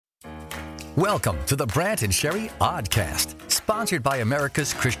Welcome to the Brant and Sherry Oddcast, sponsored by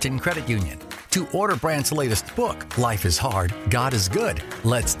America's Christian Credit Union. To order Brant's latest book, Life is Hard, God is Good,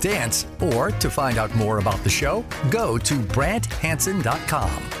 Let's Dance, or to find out more about the show, go to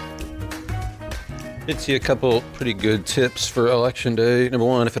BrantHansen.com. Let's see a couple pretty good tips for Election Day. Number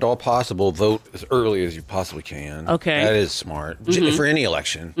one, if at all possible, vote as early as you possibly can. Okay. That is smart. For any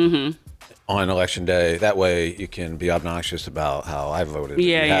election. On Election Day. That way you can be obnoxious about how I voted.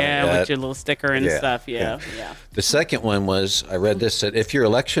 Yeah, with your little sticker and stuff. Yeah. The second one was, I read this, that if your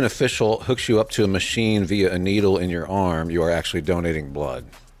election official hooks you up to a machine via a needle in your arm, you are actually donating blood.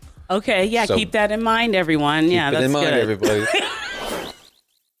 Okay, yeah, so keep that in mind, everyone. Yeah, that's good. Keep it in mind, everybody.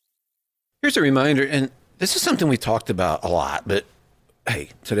 Here's a reminder, and this is something we talked about a lot, but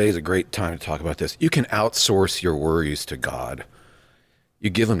hey, today is a great time to talk about this. You can outsource your worries to God. You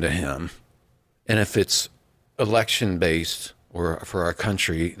give them to Him. And if it's election-based or for our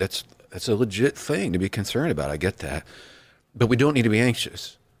country, that's a legit thing to be concerned about. I get that. But we don't need to be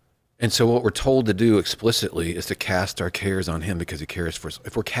anxious. And so what we're told to do explicitly is to cast our cares on Him because He cares for us.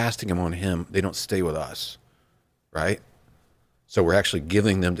 If we're casting them on Him, they don't stay with us, right? So we're actually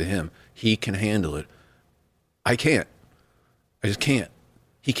giving them to Him. He can handle it. I can't. I just can't.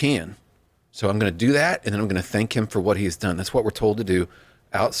 He can. So I'm going to do that, and then I'm going to thank Him for what He has done. That's what we're told to do.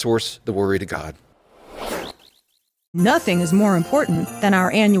 Outsource the worry to God. Nothing is more important than our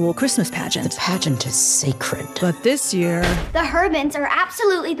annual Christmas pageant. The pageant is sacred. But this year, the Hermans are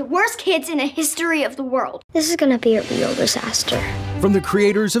absolutely the worst kids in the history of the world. This is gonna be a real disaster. From the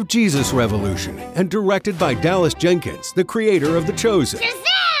creators of Jesus Revolution and directed by Dallas Jenkins, the creator of The Chosen,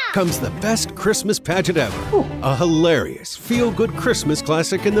 comes the best Christmas pageant ever. Ooh. A hilarious, feel-good Christmas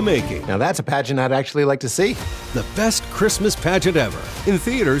classic in the making. Now that's a pageant I'd actually like to see. The best Christmas pageant ever. In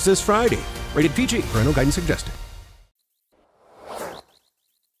theaters this Friday. Rated PG. Parental guidance suggested.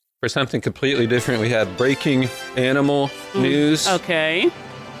 For something completely different, we have breaking animal news. Okay.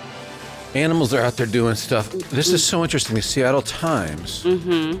 Animals are out there doing stuff. This is so interesting. The Seattle Times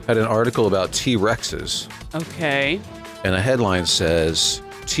had an article about T-Rexes. Okay. And the headline says,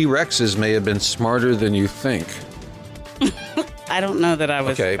 T-Rexes may have been smarter than you think. I don't know that I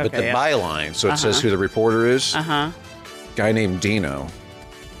was... Okay, but the byline, so it says who the reporter is. Guy named Dino.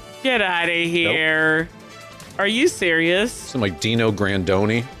 Get out of here. Nope. Are you serious? Something like Dino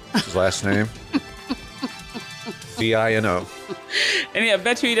Grandoni, his last name. D-I-N-O. And I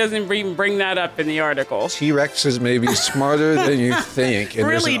bet you he doesn't even bring that up in the article. T-Rexes may be smarter than you think. And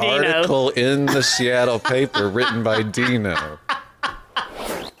really, there's an article in the Seattle paper written by Dino.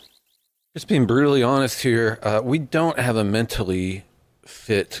 Just being brutally honest here, we don't have a mentally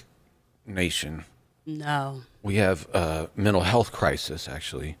fit nation. No. We have a mental health crisis,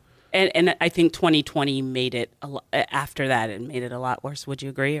 actually. And I think 2020 made it, after that, it made it a lot worse. Would you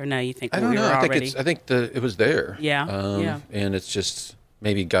agree? Or no, you think I don't know. I think it was there. Yeah. And it's just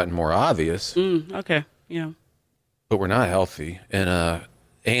maybe gotten more obvious. Okay, yeah. But we're not healthy, and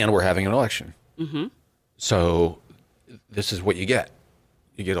we're having an election. So this is what you get.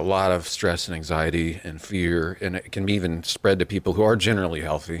 You get a lot of stress and anxiety and fear, and it can even spread to people who are generally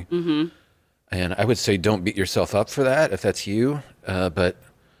healthy. And I would say don't beat yourself up for that if that's you, but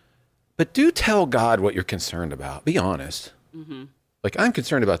do tell God what you're concerned about. Be honest. Like, I'm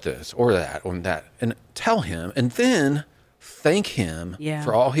concerned about this or that or that, and tell Him, and then thank Him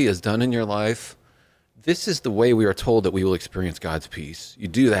for all He has done in your life. This is the way we are told that we will experience God's peace. You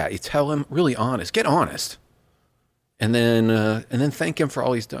do that. You tell Him, really honest. Get honest. And then thank Him for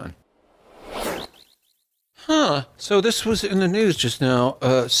all He's done. So this was in the news just now.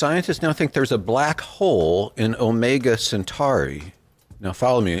 Scientists now think there's a black hole in Omega Centauri. Now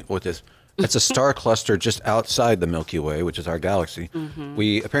follow me with this. It's a star cluster just outside the Milky Way, which is our galaxy.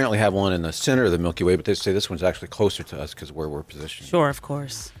 We apparently have one in the center of the Milky Way, but they say this one's actually closer to us because where we're positioned. Sure, of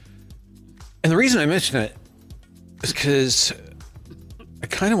course. And the reason I mention it is because I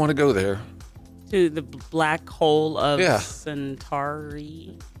kind of want to go there. To the black hole of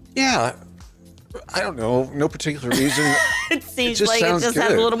Centauri. Yeah. I don't know. No particular reason. It seems like it just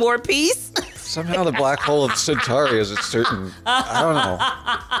has a little more peace. Somehow the black hole of Centauri is a certain, I don't know.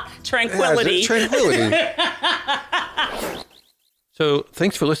 Tranquility. Yeah, tranquility. So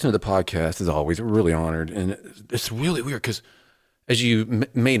thanks for listening to the podcast, as always. We're really honored. And it's really weird because, as you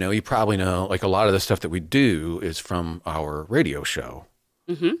may know, you probably know, like a lot of the stuff that we do is from our radio show.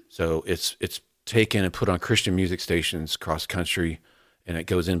 So it's taken and put on Christian music stations across country, and it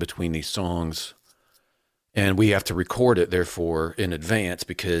goes in between these songs. And we have to record it, therefore, in advance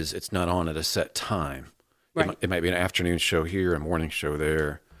because it's not on at a set time. Right. It might be an afternoon show here, a morning show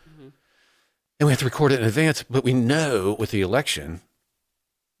there. And we have to record it in advance. But we know with the election,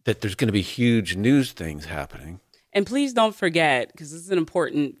 that there's going to be huge news things happening. And please don't forget, because this is an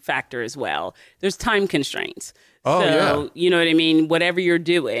important factor as well, there's time constraints. Oh, so, yeah. you know what I mean? Whatever you're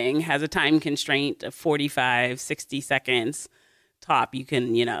doing has a time constraint of 45, 60 seconds top. You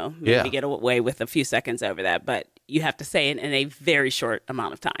can, maybe get away with a few seconds over that, but you have to say it in a very short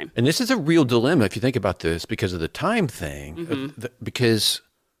amount of time. And this is a real dilemma if you think about this because of the time thing, because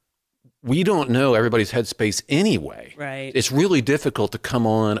we don't know everybody's headspace anyway. Right. It's really difficult to come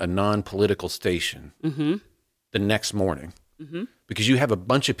on a non-political station the next morning because you have a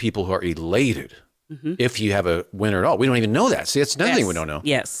bunch of people who are elated if you have a winner at all. We don't even know that. See, that's another thing we don't know.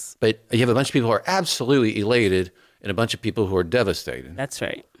 Yes. But you have a bunch of people who are absolutely elated and a bunch of people who are devastated. That's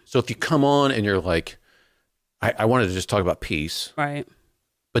right. So if you come on and you're like, I wanted to just talk about peace. Right.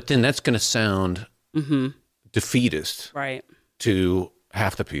 But then that's going to sound defeatist to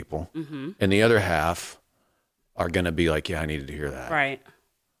half the people. And the other half are going to be like, yeah, I needed to hear that. Right.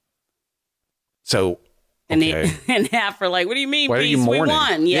 So, okay. And half are like, what do you mean, Why peace? are you mourning? We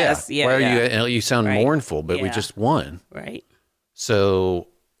won. Yes. Yeah. Why are you sound mournful, but we just won. Right. So,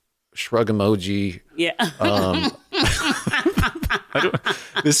 shrug emoji. Yeah.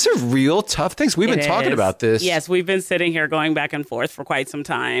 This is real tough things. We've been talking about this. Yes, we've been sitting here going back and forth for quite some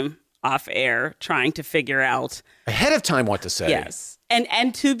time off air, trying to figure out ahead of time what to say. Yes.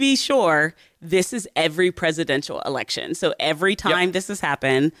 And to be sure, this is every presidential election. So every time this has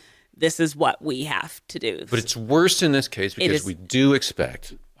happened, this is what we have to do. But it's worse in this case because we do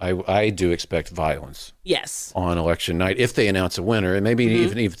expect, I do expect violence. Yes. On election night, if they announce a winner, and maybe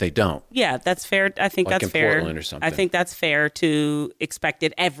even if they don't. Yeah, that's fair. I think like that's in fair. Portland or something. I think that's fair to expect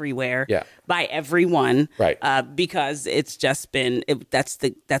it everywhere. Yeah. By everyone. Right. Because it's just been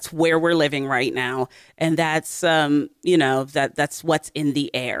that's where we're living right now, and that's that's what's in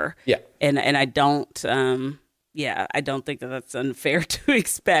the air. Yeah. And I don't. I don't think that that's unfair to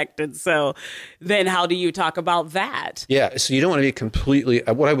expect. And so then how do you talk about that? Yeah. So you don't want to be completely,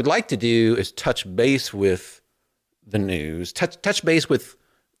 what I would like to do is touch base with the news, touch base with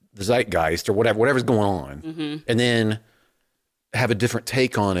the zeitgeist or whatever's going on, and then have a different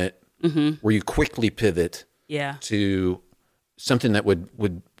take on it where you quickly pivot to something that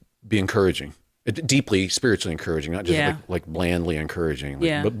would be encouraging. Deeply spiritually encouraging, not just like blandly encouraging.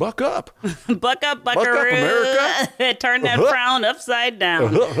 Like, but buck up. Buck up, buckaroo. America. Turn that frown upside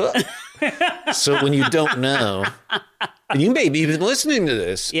down. So when you don't know, and you may be even listening to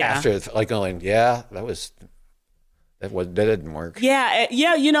this after, like going, that didn't work. Yeah.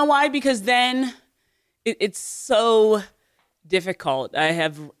 You know why? Because then it's so difficult. I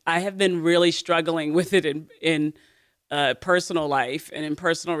have been really struggling with it in personal life and in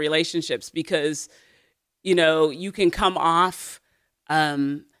personal relationships because, you can come off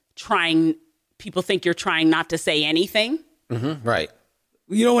people think you're trying not to say anything. Right.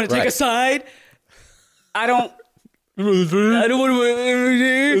 You don't want to take a side. I don't want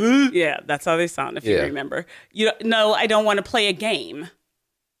to. Yeah, that's how they sound if you remember. No, I don't want to play a game.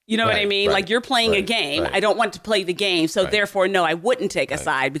 You know what I mean? Like you're playing a game. I don't want to play the game. So therefore, no, I wouldn't take a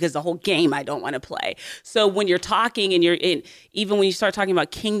side because the whole game I don't want to play. So when you're talking and even when you start talking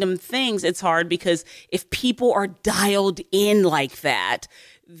about kingdom things, it's hard because if people are dialed in like that,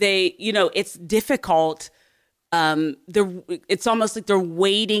 it's difficult. It's almost like they're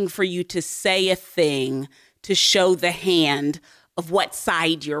waiting for you to say a thing to show the hand of what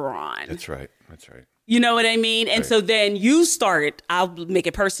side you're on. That's right. You know what I mean? And so then I'll make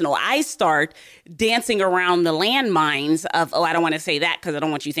it personal. I start dancing around the landmines of, I don't want to say that because I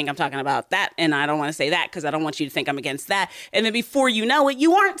don't want you to think I'm talking about that. And I don't want to say that because I don't want you to think I'm against that. And then before you know it,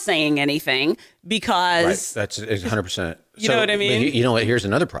 you aren't saying anything because... Right. That's 100%. You know what I mean? You know what? Here's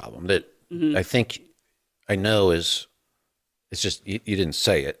another problem that I think I know is, it's just, you didn't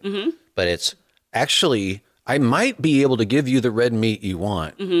say it, but it's actually, I might be able to give you the red meat you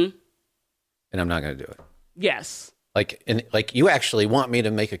want. And I'm not going to do it. Yes. Like you actually want me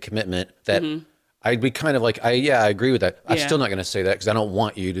to make a commitment that I'd be kind of like, I agree with that. I'm still not going to say that because I don't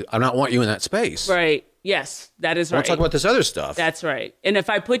want you in that space. Right. Yes, that is right. We'll talk about this other stuff. That's right. And if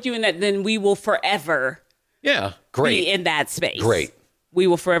I put you in that, then we will forever be in that space. Great. We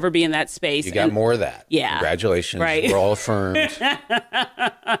will forever be in that space. You got more of that. Yeah. Congratulations. Right. We're all affirmed.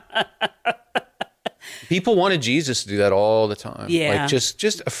 People wanted Jesus to do that all the time. Yeah. Like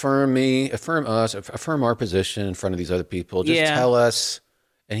just affirm me, affirm us, affirm our position in front of these other people. Just tell us.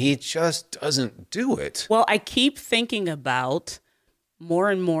 And he just doesn't do it. Well, I keep thinking about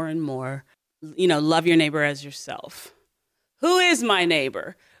more and more and more, love your neighbor as yourself. Who is my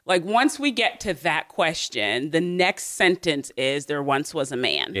neighbor? Like once we get to that question, the next sentence is there once was a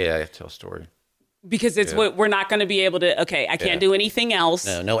man. Yeah, I have to tell a story. Because it's what we're not going to be able to, okay, I can't do anything else.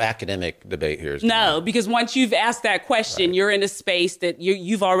 No academic debate here. No, because once you've asked that question, you're in a space that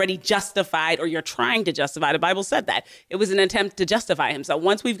you've already justified, or you're trying to justify. The Bible said that. It was an attempt to justify him. So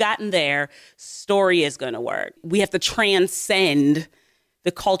once we've gotten there, story is going to work. We have to transcend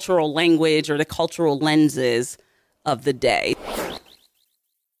the cultural language or the cultural lenses of the day.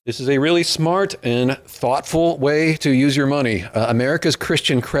 This is a really smart and thoughtful way to use your money. America's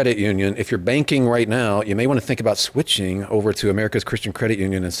Christian Credit Union. If you're banking right now, you may want to think about switching over to America's Christian Credit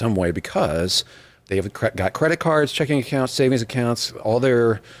Union in some way, because they have got credit cards, checking accounts, savings accounts. All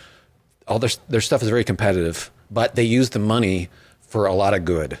their stuff is very competitive, but they use the money for a lot of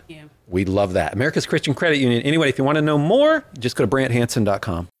good. Yeah. We love that. America's Christian Credit Union. Anyway, if you want to know more, just go to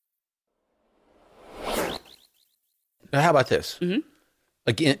branthansen.com. Now, how about this? Mm-hmm.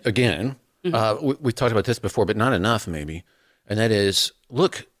 Again, we talked about this before, but not enough maybe. And that is,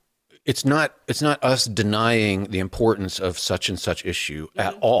 look, it's not us denying the importance of such and such issue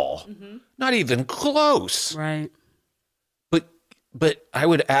at all. Mm-hmm. Not even close. Right. But I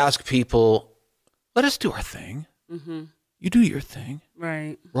would ask people, let us do our thing. Mm-hmm. You do your thing.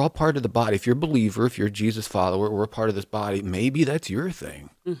 Right. We're all part of the body. If you're a believer, if you're a Jesus follower, we're a part of this body. Maybe that's your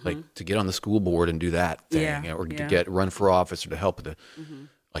thing, like to get on the school board and do that thing, or to run for office, or to help with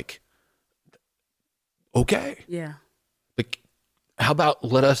like, okay. Yeah. But how about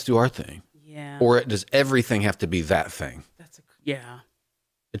let us do our thing? Yeah. Or does everything have to be that thing?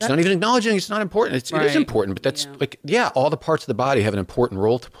 It's not even acknowledging it's not important. It is important, but that's all the parts of the body have an important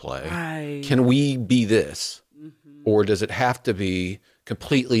role to play. Right. Can we be this? Or does it have to be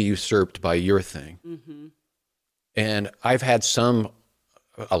completely usurped by your thing? Mm-hmm. And I've had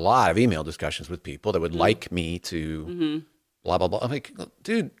a lot of email discussions with people that would like me to blah, blah, blah. I'm like,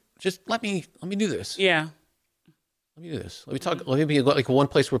 dude, just let me do this. Yeah. Let me do this. Let me talk. Let me be like one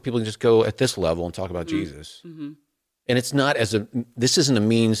place where people can just go at this level and talk about Jesus. Mm-hmm. And it's not this isn't a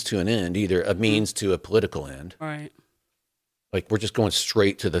means to an end either, a means to a political end. Right. Like we're just going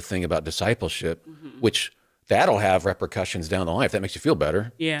straight to the thing about discipleship, which that'll have repercussions down the line if that makes you feel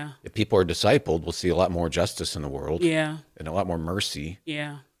better. Yeah. If people are discipled, we'll see a lot more justice in the world. Yeah. And a lot more mercy.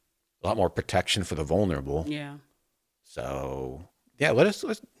 Yeah. A lot more protection for the vulnerable. Yeah. So let us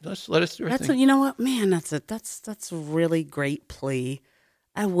do our thing. You know what, man, that's a really great plea.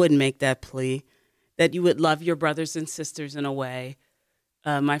 I would make that plea, that you would love your brothers and sisters in a way.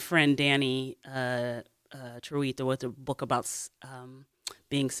 My friend Danny Truita wrote a book about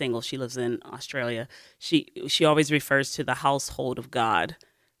being single. She lives in Australia. She always refers to the household of God.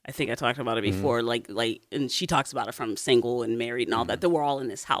 I think I talked about it before, like, and she talks about it from single and married and all that we're all in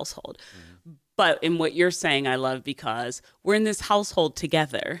this household. But in what you're saying, I love, because we're in this household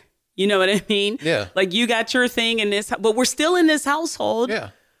together. You know what I mean? Yeah. Like you got your thing in this, but we're still in this household. Yeah.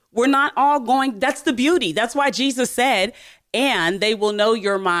 We're not all going. That's the beauty. That's why Jesus said, and they will know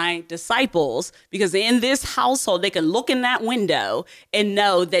you're my disciples, because in this household, they can look in that window and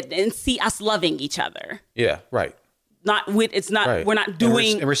know that and see us loving each other. Yeah, right. We're not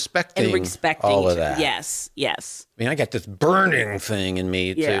doing and respecting all of that. Yes, yes. I mean, I got this burning thing in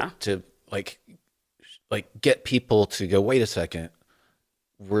me to like get people to go, wait a second,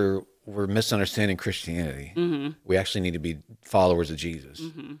 we're misunderstanding Christianity. Mm-hmm. We actually need to be followers of Jesus.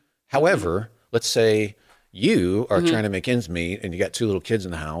 Mm-hmm. However, let's say you are trying to make ends meet and you got 2 little kids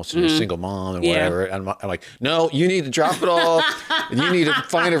in the house and you're a single mom and whatever. And I'm like, no, you need to drop it all and you need to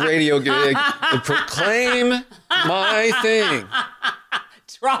find a radio gig and proclaim my thing.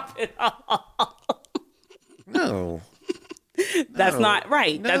 Drop it all. No. That's not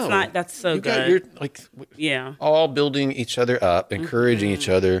right. No. That's so good. You're all building each other up, encouraging each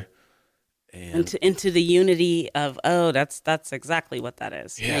other. And into the unity of, that's exactly what that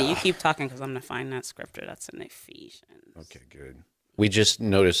is. Yeah. You keep talking, because I'm going to find that scripture. That's in Ephesians. Okay, good. We just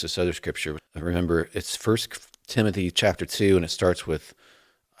noticed this other scripture. I remember it's 1 Timothy chapter 2, and it starts with,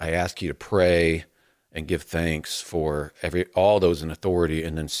 I ask you to pray and give thanks for all those in authority,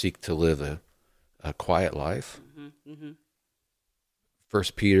 and then seek to live a quiet life. Mm-hmm, mm-hmm. 1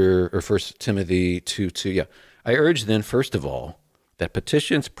 Timothy 2:2. Yeah. I urge then, first of all, that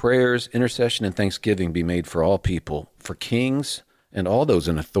petitions, prayers, intercession, and thanksgiving be made for all people, for kings and all those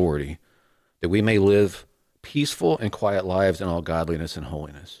in authority, that we may live peaceful and quiet lives in all godliness and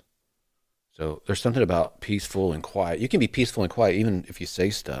holiness. So there's something about peaceful and quiet. You can be peaceful and quiet even if you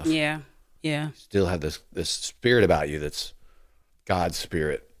say stuff. Yeah, yeah. You still have this spirit about you that's God's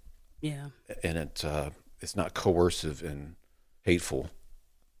spirit. Yeah. And it's not coercive and hateful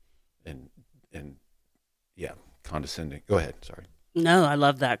and condescending. Go ahead, sorry. No, I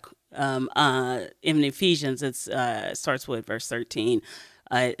love that. In Ephesians, it starts with verse 13.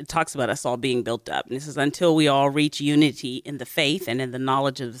 it talks about us all being built up. And it says, until we all reach unity in the faith and in the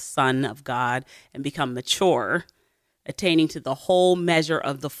knowledge of the Son of God and become mature, attaining to the whole measure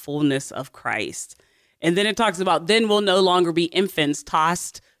of the fullness of Christ. And then it talks about, then we'll no longer be infants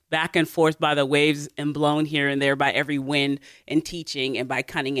tossed back and forth by the waves and blown here and there by every wind and teaching and by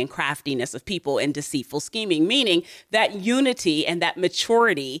cunning and craftiness of people and deceitful scheming. Meaning that unity and that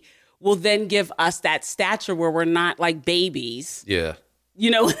maturity will then give us that stature where we're not like babies. Yeah. You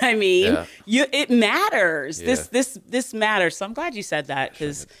know what I mean? Yeah. It matters. Yeah. This matters. So I'm glad you said that,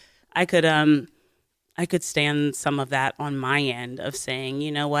 because I could stand some of that on my end of saying,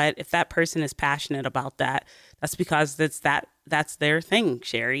 you know what, if that person is passionate about that, that's because that's their thing,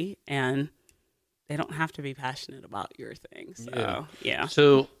 Sherry, and they don't have to be passionate about your thing. So yeah.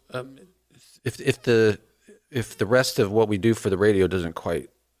 So if the rest of what we do for the radio doesn't quite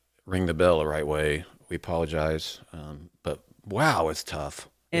ring the bell the right way, we apologize. But wow, it's tough.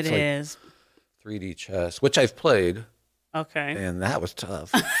 It is. 3D chess, which I've played. Okay. And that was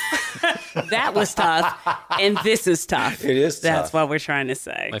tough. That was tough. And this is tough. It is tough. That's what we're trying to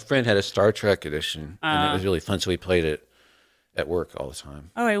say. My friend had a Star Trek edition, and it was really fun. So we played it at work all the time.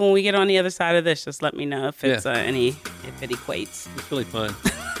 All right. When we get on the other side of this, just let me know if it's if it equates. It's really fun.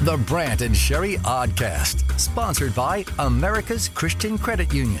 The Brant and Sherry Oddcast, sponsored by America's Christian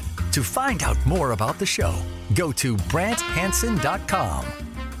Credit Union. To find out more about the show, go to BrantHansen.com.